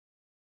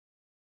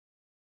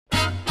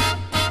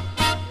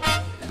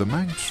The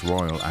Manx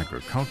Royal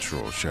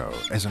Agricultural Show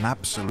is an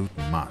absolute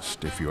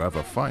must if you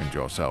ever find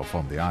yourself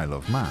on the Isle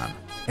of Man.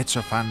 It's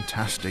a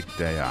fantastic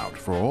day out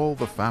for all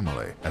the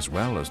family, as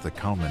well as the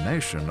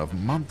culmination of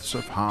months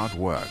of hard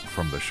work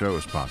from the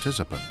show's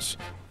participants.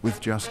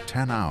 With just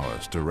 10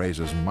 hours to raise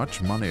as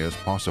much money as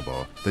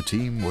possible, the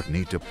team would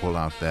need to pull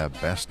out their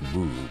best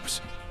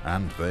moves.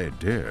 And they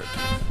did.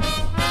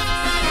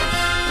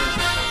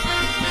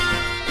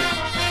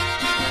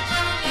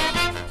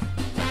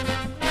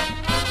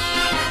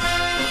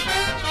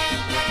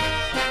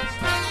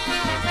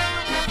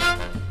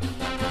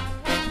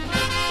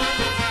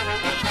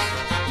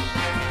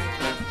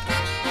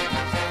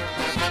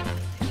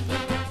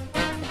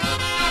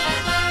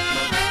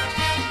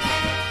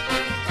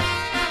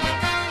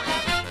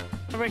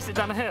 Race it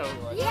down a hill?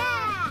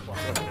 Yeah! But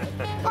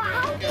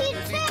how do you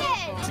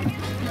turn?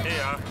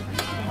 Here,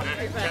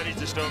 Kelly's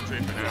the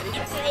stormtrooper now.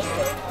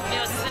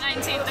 Yours is the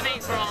 19th of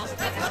April.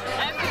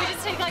 We could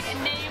just take like a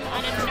name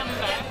and a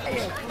number.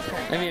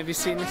 Amy, have you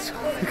seen this?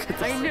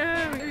 I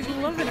know, he's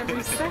loving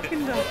every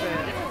second of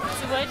it.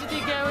 So where did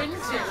he go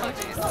into?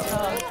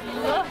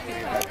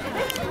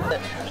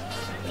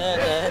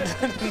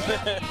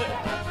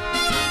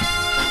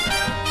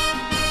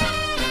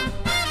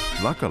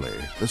 Luckily,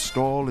 the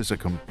stall is a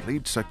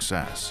complete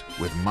success,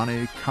 with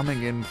money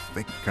coming in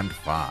thick and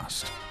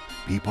fast.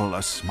 People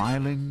are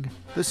smiling,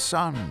 the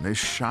sun is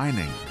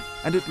shining,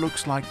 and it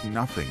looks like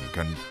nothing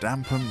can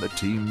dampen the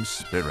team's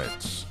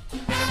spirits.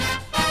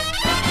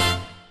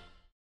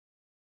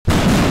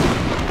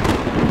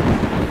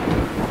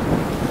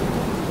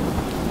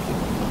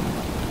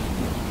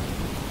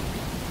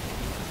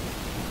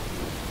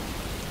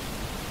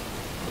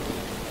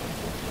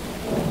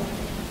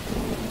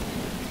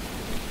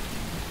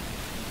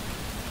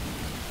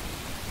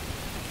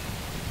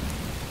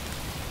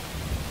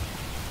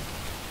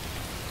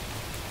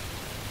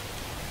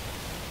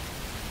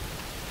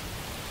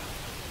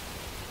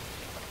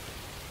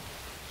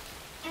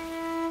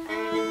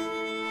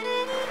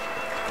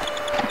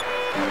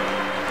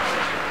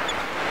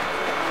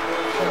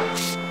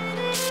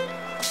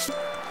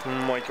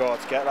 Oh my God,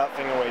 get that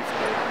thing away from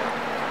me.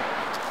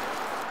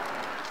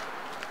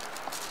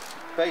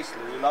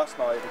 Basically, last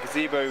night the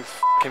gazebo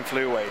f***ing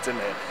flew away,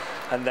 didn't it?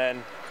 And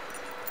then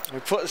we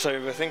put this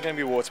over, thinking it'd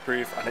be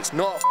waterproof, and it's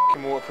not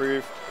f***ing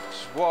waterproof, which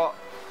is what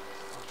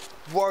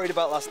I was worried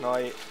about last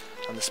night.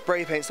 And the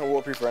spray paint's not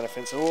waterproof or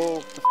anything, so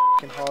all the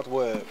f***ing hard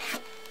work,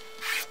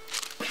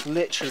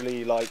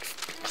 literally like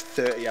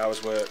 30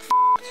 hours work,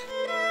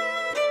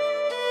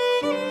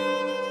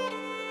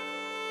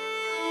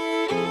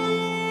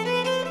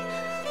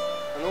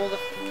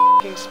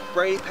 f***ing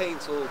spray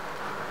paint's all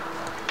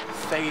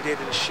faded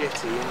and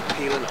shitty and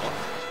peeling off.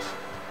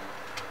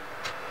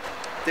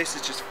 This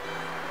is just been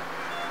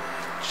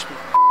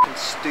f***ing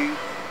stupid.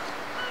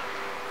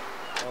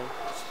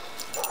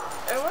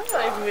 It might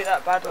not even be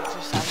that bad once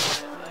you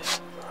stand on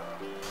it.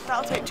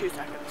 That'll take 2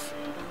 seconds.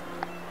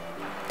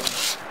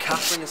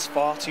 Catherine is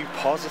far too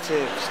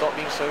positive. Stop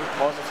being so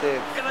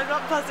positive. If I'm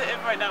not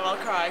positive right now, I'll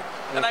cry.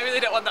 And I really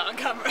don't want that on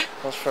camera.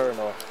 That's fair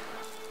enough.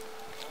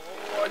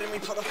 Why didn't we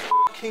put a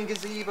f***ing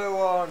gazebo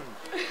on?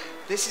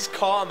 This is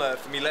karma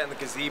for me letting the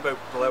gazebo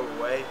blow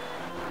away.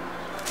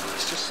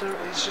 It's just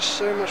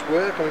so much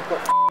work, and we've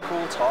got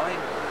all time.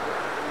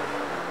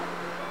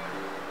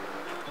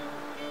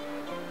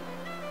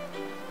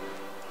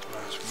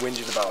 Just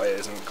whinging about it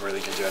isn't really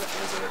going to do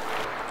anything, is it?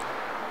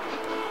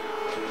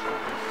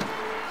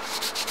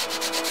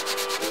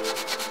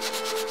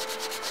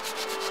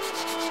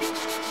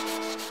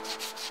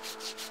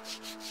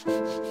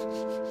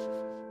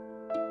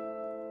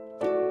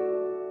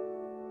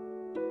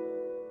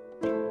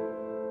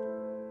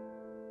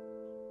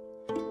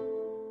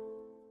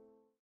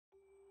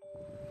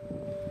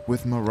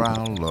 With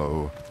morale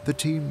low, the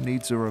team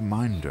needs a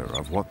reminder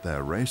of what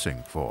they're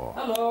racing for.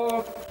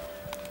 Hello.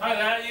 Hi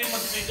there, you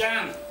must be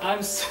Dan.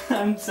 I'm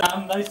Sam.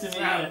 Nice to meet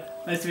you.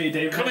 Nice to meet you,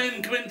 David. Come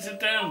in,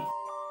 sit down.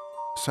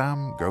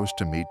 Sam goes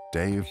to meet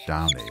Dave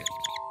Downey,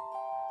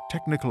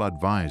 technical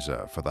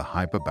advisor for the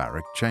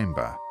hyperbaric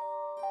chamber.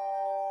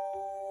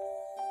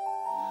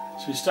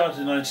 So we started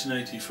in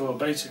 1984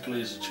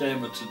 basically as a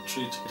chamber to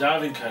treat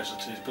diving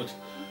casualties, but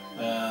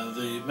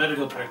the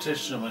medical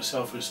practitioner and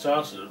myself who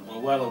started it were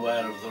well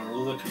aware of there are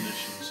other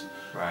conditions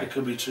that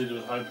could be treated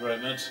with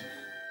hyperbaric medicine.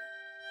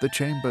 The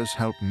chambers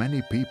help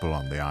many people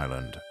on the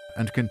island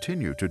and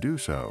continue to do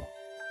so.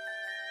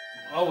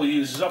 All we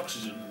use is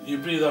oxygen. You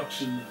breathe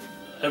oxygen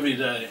every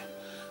day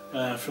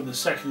from the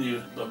second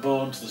you are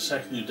born to the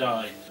second you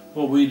die.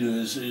 What we do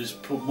is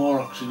put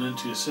more oxygen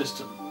into your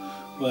system,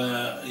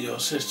 where your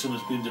system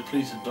has been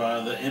depleted by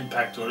either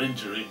impact or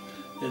injury.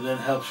 It then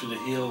helps you to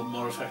heal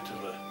more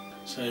effectively.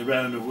 Say a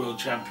round of World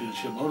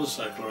Championship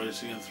motorcycle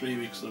racing and 3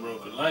 weeks of the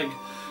broken leg,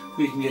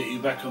 we can get you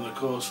back on the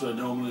course where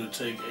normally it would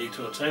take 8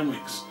 or 10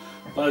 weeks.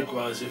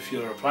 Likewise, if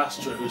you're a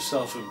plasterer who's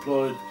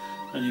self-employed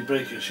and you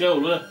break your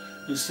shoulder,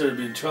 instead of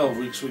being 12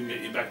 weeks, we can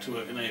get you back to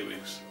work in 8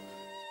 weeks.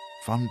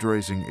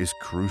 Fundraising is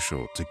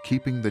crucial to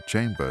keeping the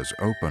chambers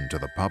open to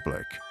the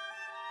public.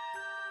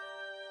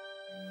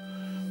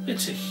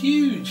 it's a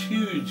huge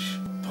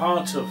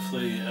part of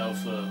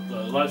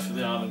the life of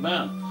the Isle of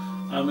Man.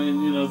 I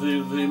mean, you know,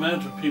 the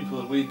amount of people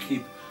that we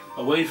keep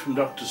away from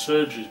doctor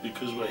surgeries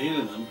because we're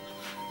healing them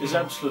is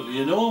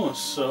absolutely enormous.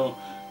 So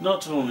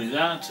not only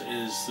that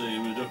is the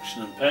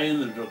reduction in pain,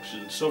 the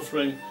reduction in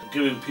suffering,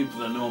 giving people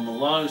their normal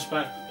lives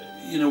back.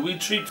 You know, we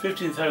treat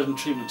 15,000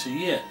 treatments a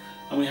year,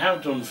 and we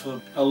have done for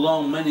a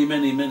long, many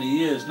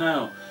years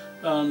now.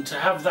 And to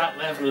have that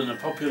level in a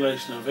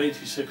population of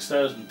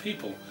 86,000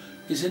 people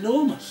is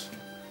enormous.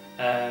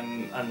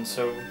 And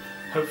so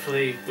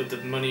hopefully with the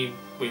money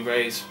we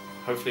raise,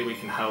 hopefully we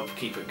can help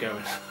keep it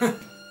going.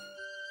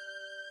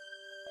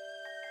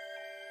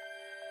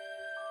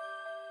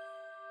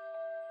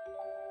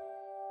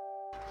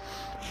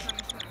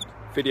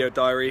 Video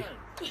diary.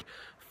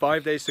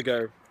 5 days to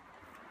go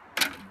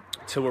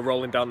till we're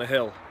rolling down the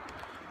hill.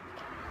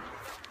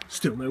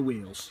 Still no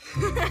wheels.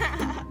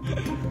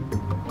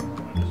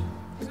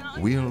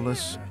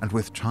 Wheelless and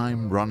with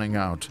time running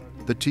out,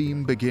 the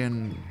team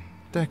begin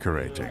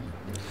decorating.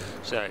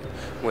 So,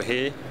 we're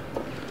here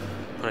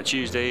on a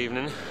Tuesday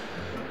evening.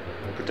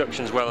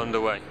 Production's well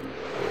underway.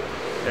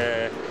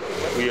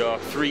 We are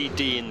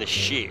 3D in the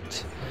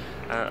shit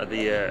out of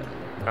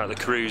the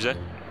cruiser,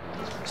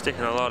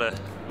 sticking a lot of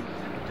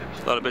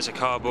bits of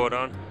cardboard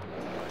on.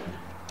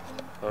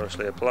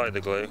 Obviously, applied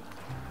the glue.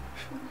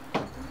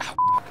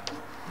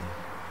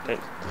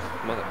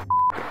 Mother.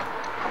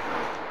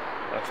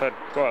 I've had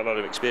quite a lot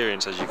of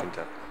experience, as you can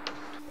tell.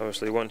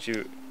 Obviously, once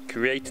you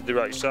created the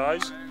right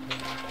size,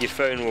 your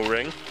phone will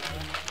ring.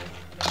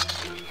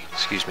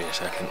 Excuse me a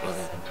second,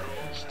 please.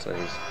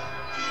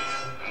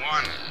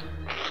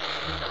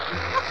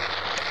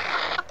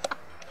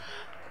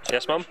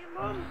 Yes, Mum?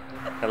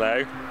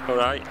 Hello? All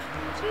right?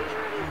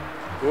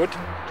 Good?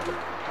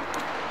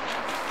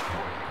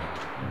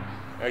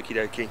 Okie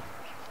dokie.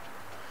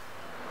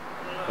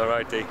 All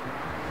righty.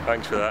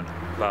 Thanks for that.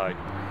 Bye.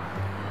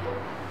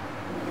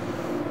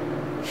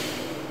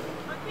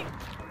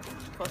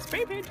 For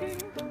spray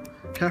painting.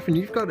 Catherine,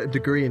 you've got a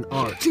degree in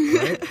art,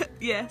 right?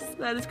 Yes,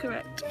 that is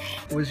correct.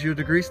 Was your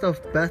degree stuff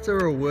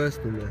better or worse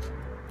than this?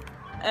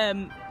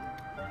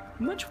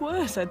 Much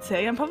worse, I'd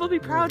say. I'm probably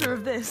prouder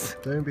of this.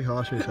 Don't be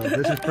harsh on yourself.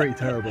 This is pretty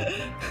terrible.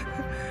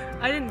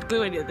 I didn't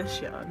glue any of this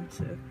shit on,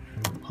 so.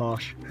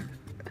 Harsh.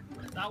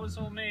 That was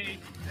all me.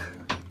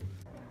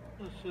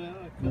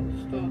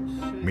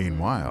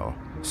 Meanwhile,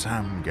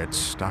 Sam gets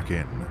stuck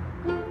in.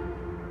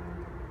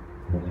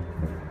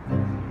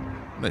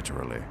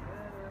 Literally.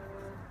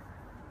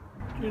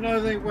 Do you know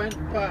they went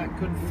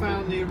back and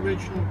found the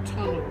original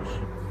tunnels?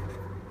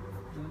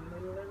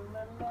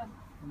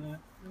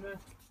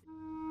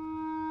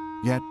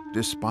 Yet,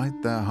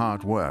 despite their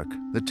hard work,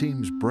 the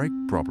team's brake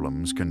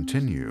problems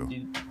continue.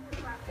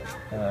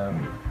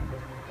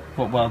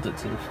 What weld it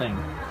to the thing?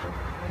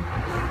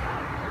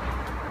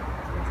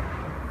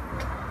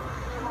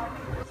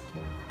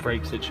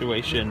 Brake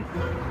situation.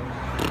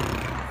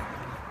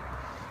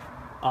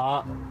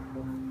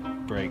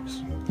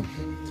 Brakes.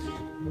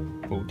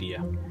 Oh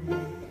dear.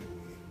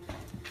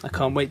 I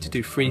can't wait to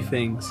do 3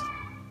 things.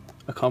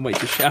 I can't wait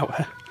to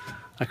shower.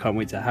 I can't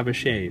wait to have a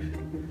shave.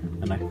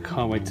 And I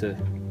can't wait to...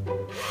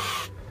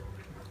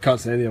 Can't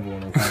say the other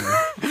one on camera.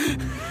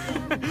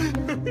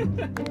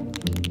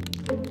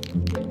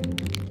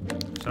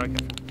 Sorry,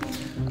 Catherine.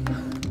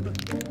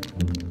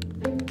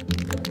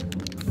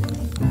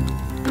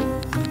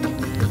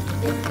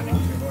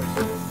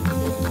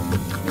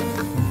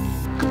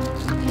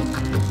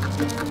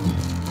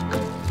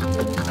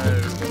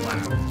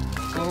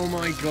 Oh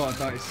my god,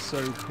 that is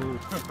so cool.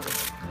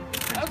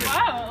 Oh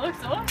wow, it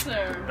looks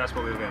awesome. That's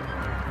what we were going for.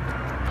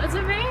 That's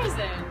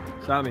amazing.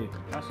 Sammy,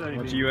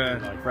 what do you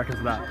reckon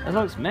to that? It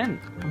looks mint.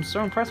 I'm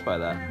so impressed by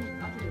that.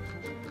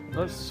 It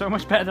looks so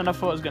much better than I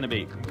thought it was going to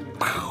be.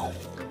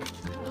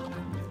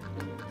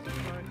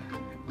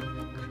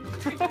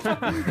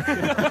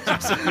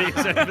 Just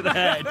over the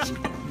edge.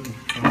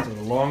 After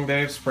a long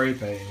day of spray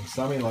painting,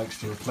 Sammy likes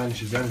to replenish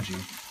his energy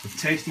with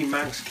tasty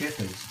Manx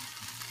kippers.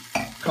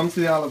 Come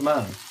to the Isle of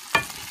Man.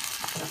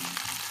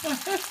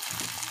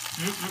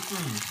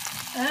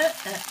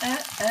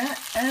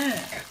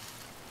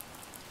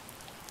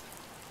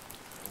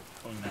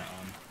 Pulling that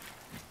on.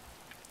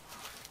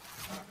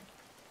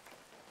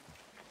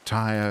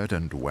 Tired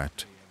and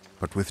wet,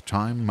 but with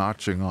time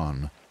marching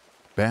on,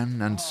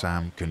 Ben and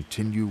Sam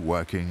continue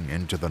working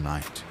into the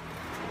night.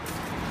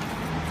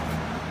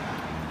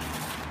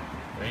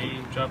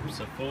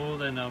 Raindrops are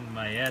falling on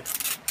my head.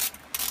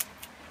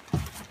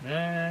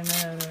 Na,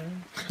 na,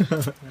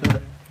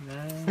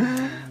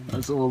 na.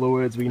 That's all the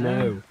words we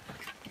know.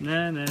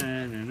 Na, na,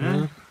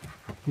 na,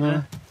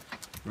 na.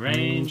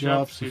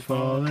 Raindrops are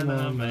falling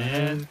on my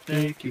head,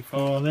 they keep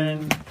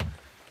falling.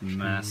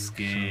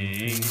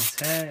 Masking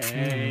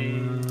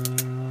tape.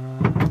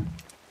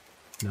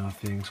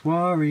 Nothing's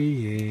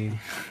worrying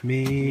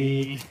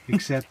me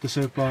except the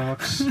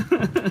soapbox.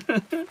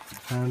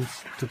 And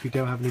if we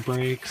don't have any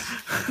brakes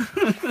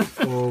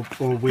or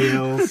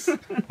wheels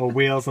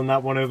on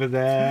that one over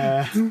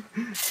there.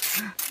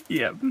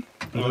 Yep.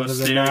 Other Or than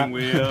steering that-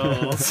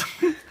 wheels.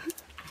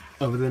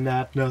 Other than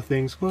that,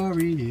 nothing's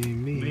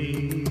worrying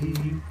me.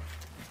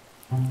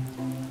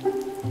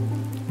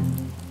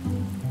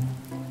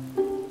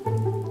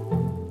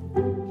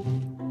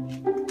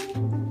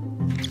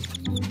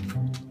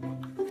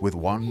 With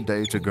one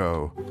day to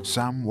go,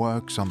 Sam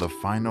works on the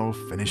final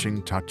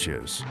finishing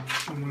touches.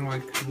 I'm gonna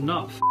like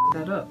not f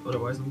that up,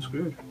 otherwise I'm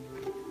screwed.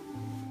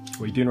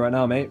 What are you doing right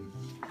now, mate?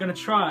 I'm gonna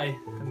try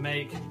and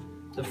make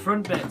the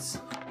front bits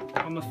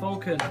on the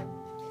falcon,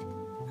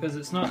 because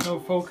it's not no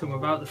falcon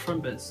without the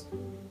front bits.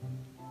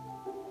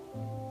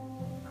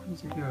 How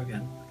does it go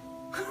again?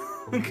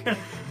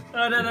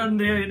 Oh, no,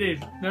 no,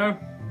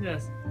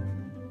 yes.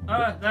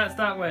 Oh, that's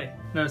that way.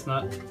 No, it's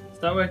not. It's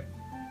that way.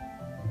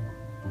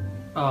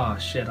 Oh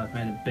shit, I've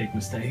made a big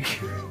mistake.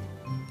 Shit.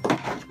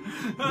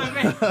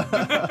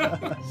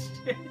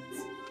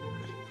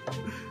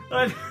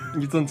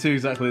 You've done two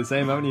exactly the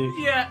same, haven't you?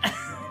 Yeah.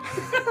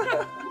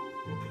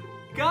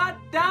 God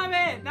damn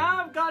it!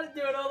 Now I've got to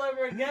do it all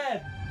over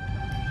again.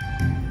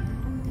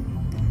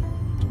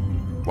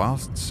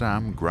 Whilst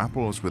Sam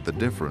grapples with the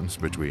difference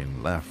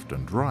between left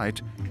and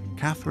right,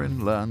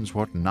 Catherine learns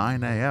what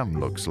 9 AM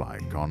looks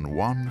like on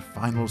one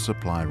final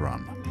supply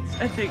run.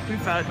 I think we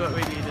found what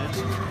we needed.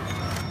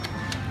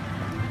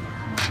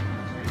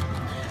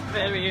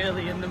 Very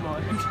early in the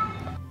morning.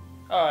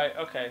 Alright,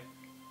 okay.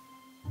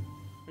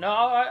 No,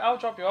 I'll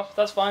drop you off,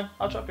 that's fine.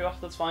 I'll drop you off,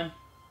 that's fine.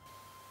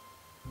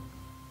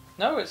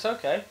 No, it's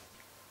okay.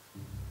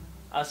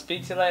 I'll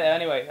speak to you later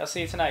anyway. I'll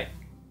see you tonight.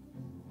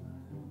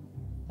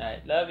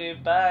 Alright, love you,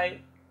 bye.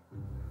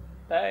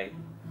 Bye.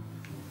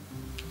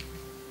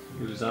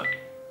 Who was that?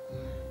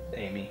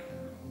 Amy.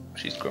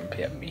 She's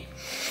grumpy at me.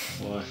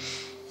 Why?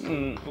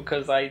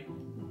 Because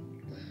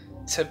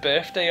it's her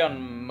birthday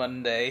on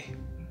Monday.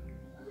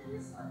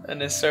 And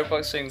there's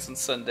soapbox things on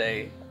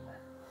Sunday.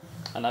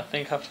 And I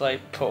think I have to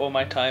like put all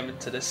my time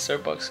into this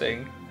soapbox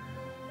thing.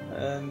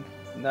 And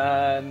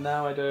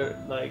now I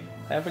don't like.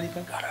 I haven't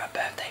even got her a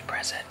birthday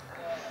present.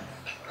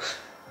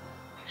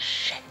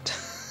 Shit.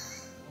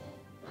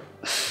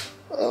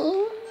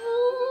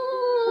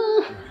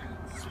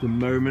 It's the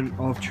moment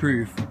of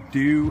truth.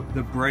 Do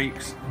the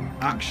brakes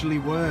actually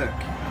work?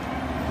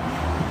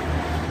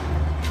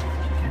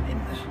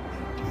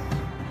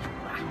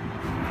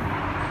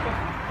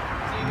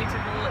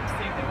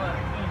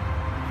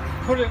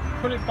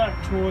 Put it back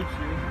towards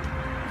you.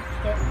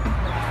 Stop.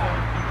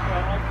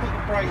 Right, I'll put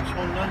the brakes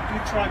on then. You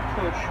try and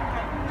push.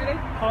 Ready?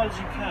 Hard as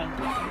you can.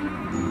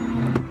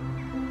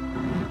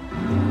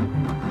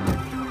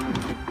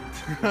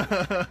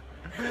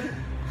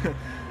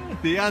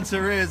 The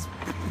answer is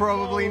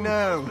probably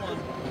no.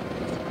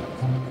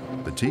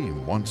 The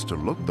team wants to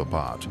look the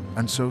part,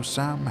 and so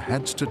Sam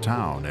heads to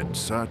town in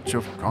search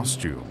of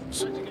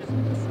costumes.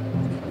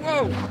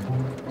 Whoa!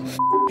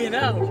 F***ing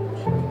hell!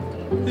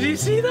 Did you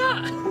see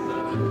that?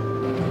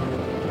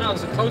 That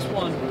was a close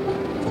one.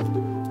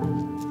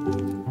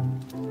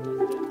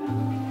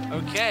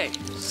 Okay,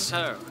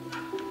 so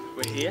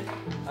we're here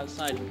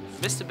outside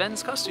Mr.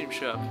 Ben's costume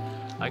shop.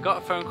 I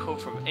got a phone call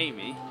from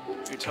Amy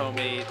who told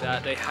me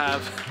that they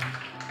have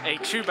a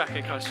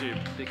Chewbacca costume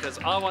because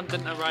our one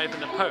didn't arrive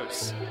in the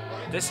post.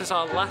 This is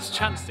our last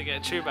chance to get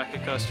a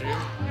Chewbacca costume,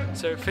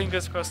 so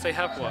fingers crossed they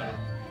have one.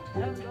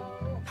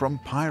 From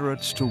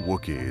pirates to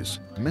Wookiees,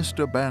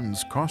 Mr.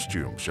 Ben's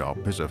costume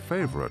shop is a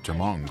favourite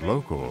among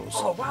locals.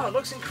 Oh wow, it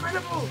looks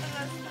incredible!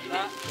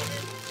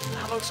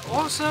 That looks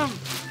awesome!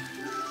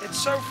 It's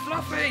so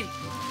fluffy!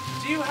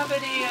 Do you have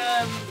any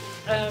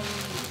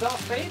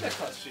Darth Vader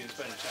costumes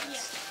by any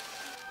chance?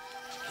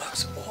 Yeah.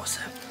 Looks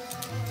awesome!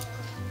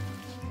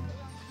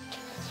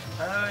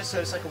 Oh, so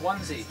it's like a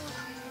onesie.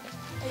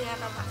 Yeah,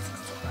 no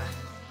mask's to wear.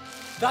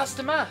 That's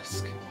the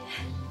mask!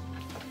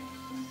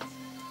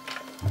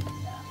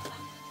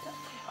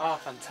 Oh,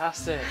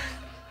 fantastic.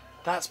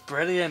 That's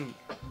brilliant.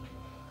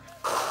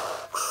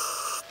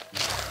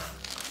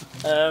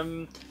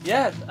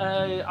 Yeah,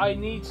 I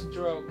need to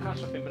draw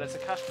cash off him, but there's a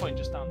cash point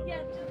just down the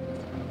road.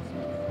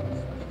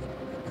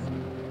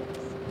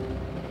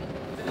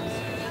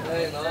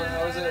 Hey, man,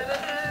 how is it?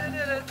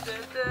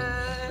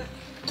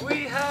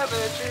 We have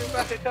a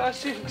Chewbacca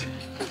costume.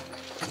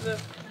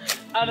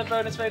 And a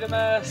bonus Vader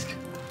mask.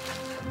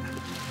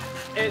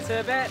 It's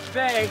a bit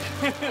big.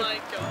 Oh my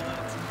god.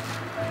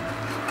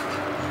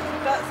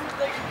 That's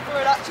like for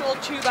an actual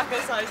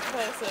Chewbacca-sized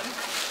person.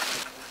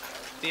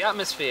 The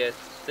atmosphere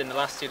in the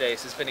last 2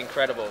 days has been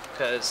incredible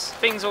because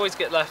things always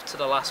get left to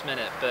the last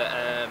minute, but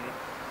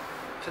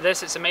for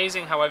this it's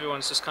amazing how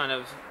everyone's just kind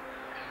of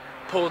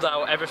pulled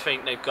out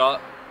everything they've got.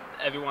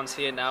 Everyone's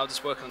here now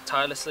just working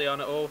tirelessly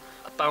on it all,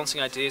 bouncing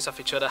ideas off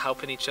each other,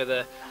 helping each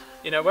other.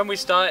 You know, when we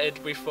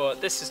started we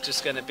thought this is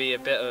just going to be a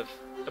bit of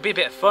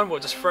fun, we'll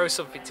just throw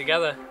something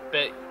together,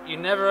 but you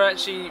never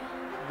actually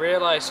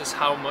realise just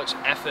how much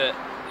effort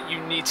you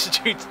need to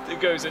do that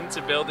goes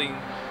into building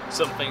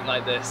something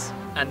like this,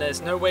 and there's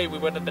no way we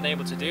would have been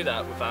able to do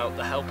that without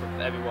the help of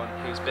everyone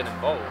who's been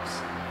involved.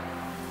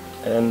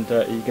 And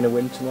are you going to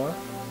win tomorrow?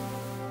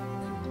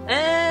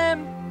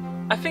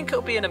 I think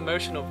it'll be an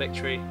emotional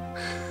victory.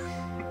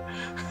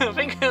 I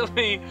think it'll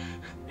be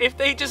if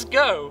they just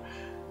go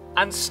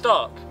and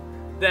stop,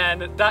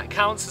 then that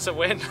counts as a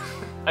win,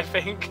 I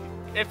think.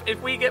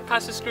 If we get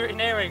past the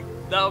scrutineering,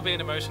 that'll be an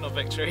emotional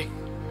victory.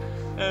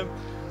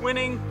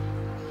 Winning,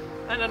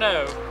 I don't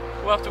know.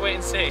 We'll have to wait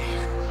and see.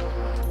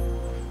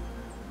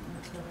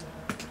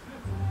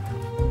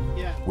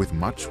 With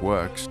much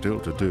work still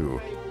to do,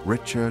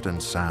 Richard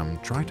and Sam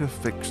try to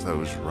fix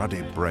those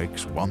ruddy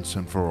brakes once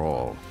and for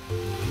all.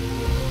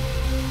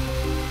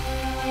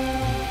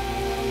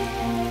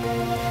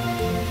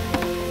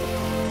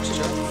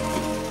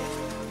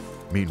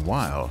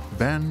 Meanwhile,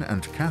 Ben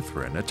and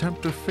Catherine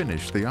attempt to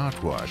finish the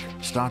artwork,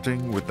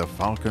 starting with the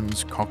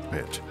Falcon's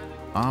cockpit.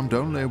 Armed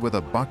only with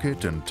a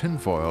bucket and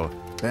tinfoil,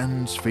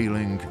 Ben's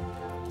feeling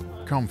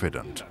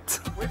confident.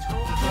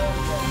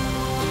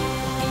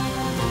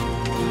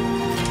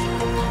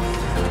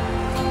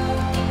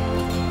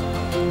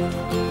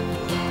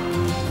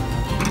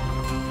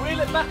 Wheel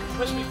it back and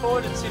push me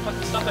forward and see if I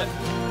can stop it.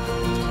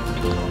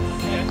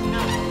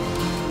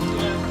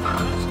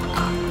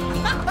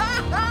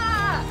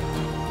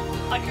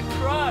 I could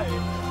cry.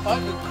 I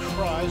could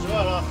cry as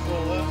well after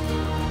all that.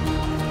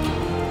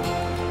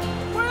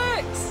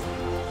 Works!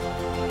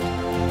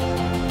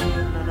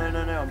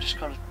 No, I'm just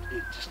kind of,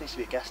 it just needs to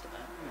be a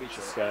guesstimate. We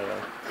should scale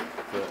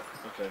though.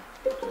 Okay,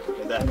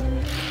 there.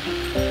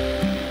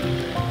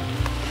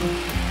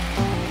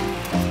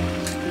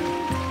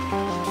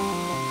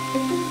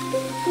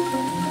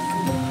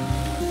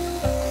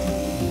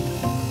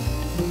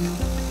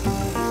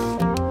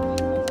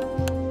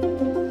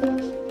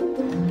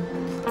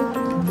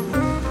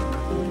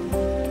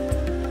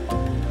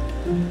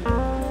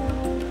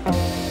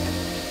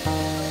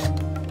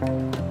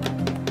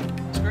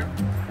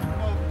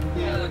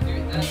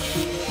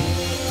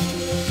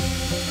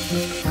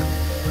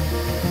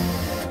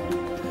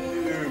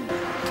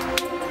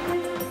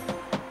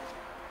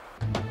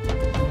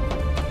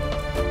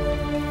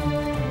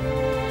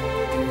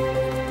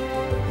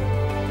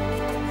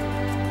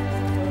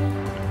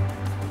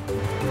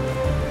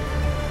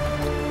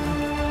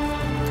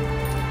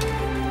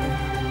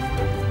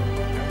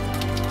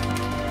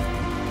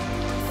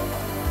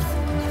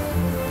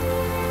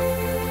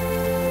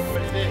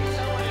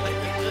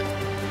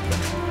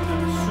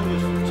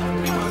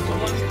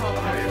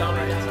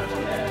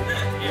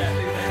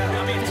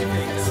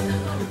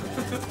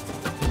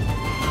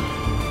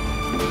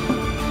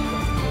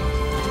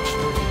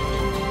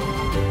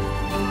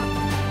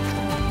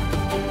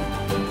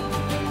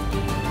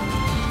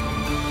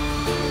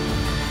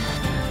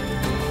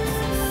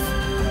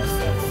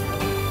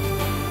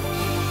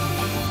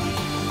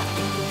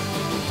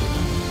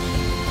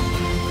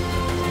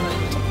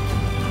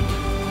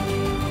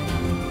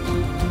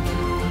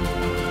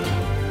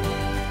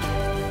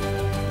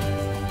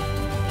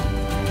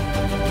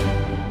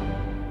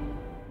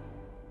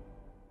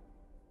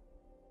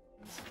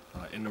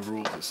 In the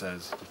rules it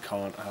says you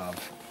can't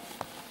have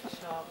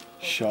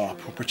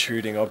sharp or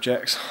protruding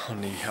objects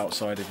on the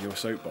outside of your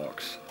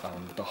soapbox,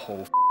 and the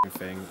whole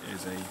thing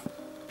is a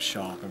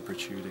sharp and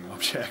protruding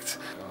object.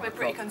 We're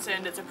pretty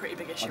concerned it's a pretty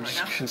big issue I'm right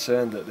just now.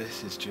 concerned that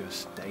this is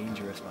just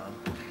dangerous, man.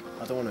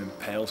 I don't want to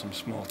impale some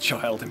small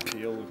child in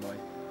Peel with my...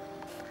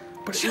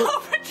 But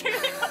Sharp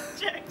protruding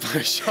object!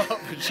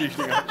 Sharp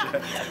protruding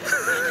object.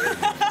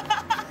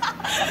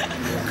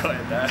 Got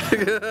it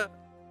there.